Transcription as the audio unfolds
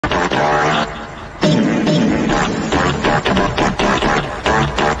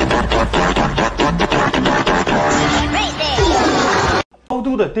I'll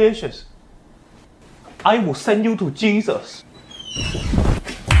do the dishes. I will send you to Jesus.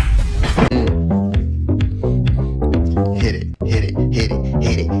 Hit it, hit it, hit it,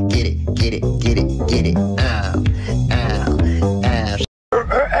 hit it, get it, get it, get it, get it. Ow, ow, ow.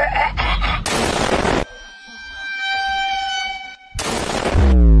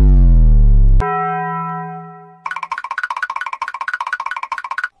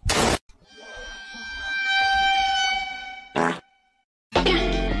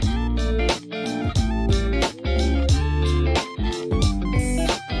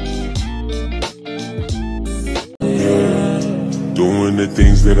 Doing the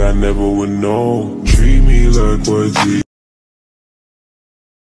things that I never would know. Treat me like what you.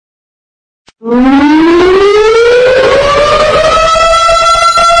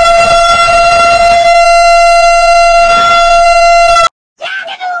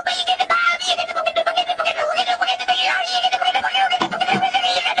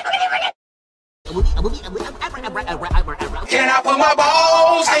 Can I put my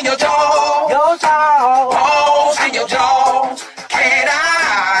balls in your jaw? Your jaw. Balls in your jaw. Can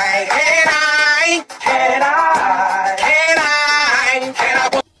I? Can I? Can I? Can I? Can I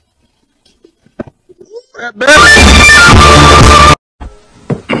put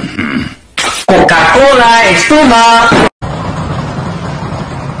Coca-Cola, espuma.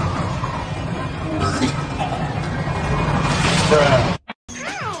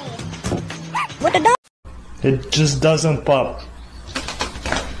 What the dog? It just doesn't pop.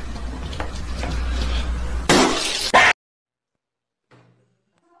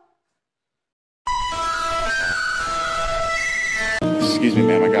 Excuse me,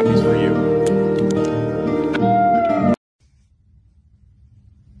 ma'am, I got these for you.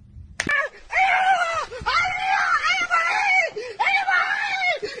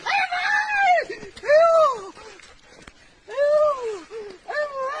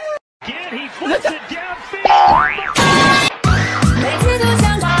 He puts it downfield. 每次都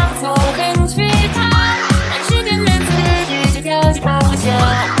想逃走，很虚他，但是根本自己就跳不下。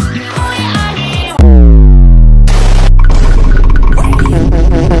我也爱你。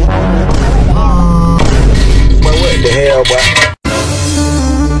Boy, what the hell, boy?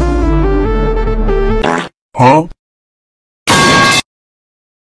 Huh?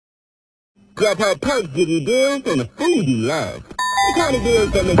 Grab her purse, Diddy Deals, and the food you love. What kind of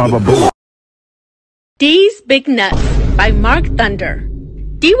deals that make Baba Boo? Dee's Big Nuts by Mark Thunder.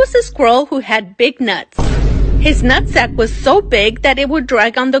 Dee was a squirrel who had big nuts. His nutsack was so big that it would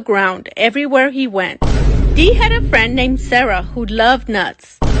drag on the ground everywhere he went. Dee had a friend named Sarah who loved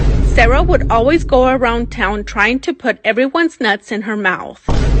nuts. Sarah would always go around town trying to put everyone's nuts in her mouth.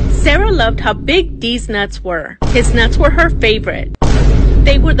 Sarah loved how big Dee's nuts were. His nuts were her favorite.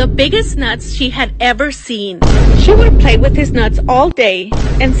 They were the biggest nuts she had ever seen. She would play with his nuts all day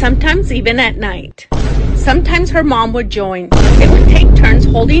and sometimes even at night. Sometimes her mom would join. They would take turns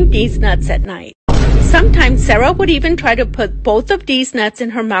holding Dee's nuts at night. Sometimes Sarah would even try to put both of Dee's nuts in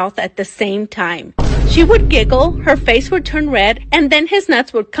her mouth at the same time. She would giggle, her face would turn red, and then his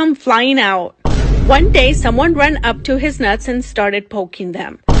nuts would come flying out. One day, someone ran up to his nuts and started poking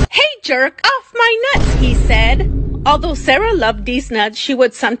them. "Hey, jerk, off my nuts," he said. Although Sarah loved Dee's nuts, she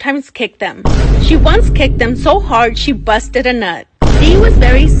would sometimes kick them. She once kicked them so hard she busted a nut. Dee was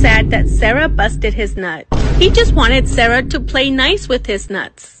very sad that Sarah busted his nut. He just wanted Sarah to play nice with his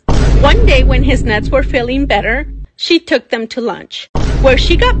nuts. One day when his nuts were feeling better, she took them to lunch, where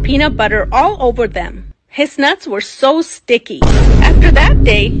she got peanut butter all over them. His nuts were so sticky. After that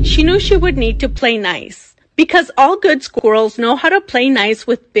day, she knew she would need to play nice, because all good squirrels know how to play nice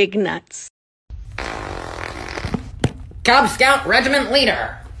with big nuts. Cub Scout Regiment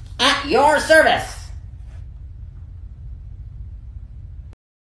Leader, at your service.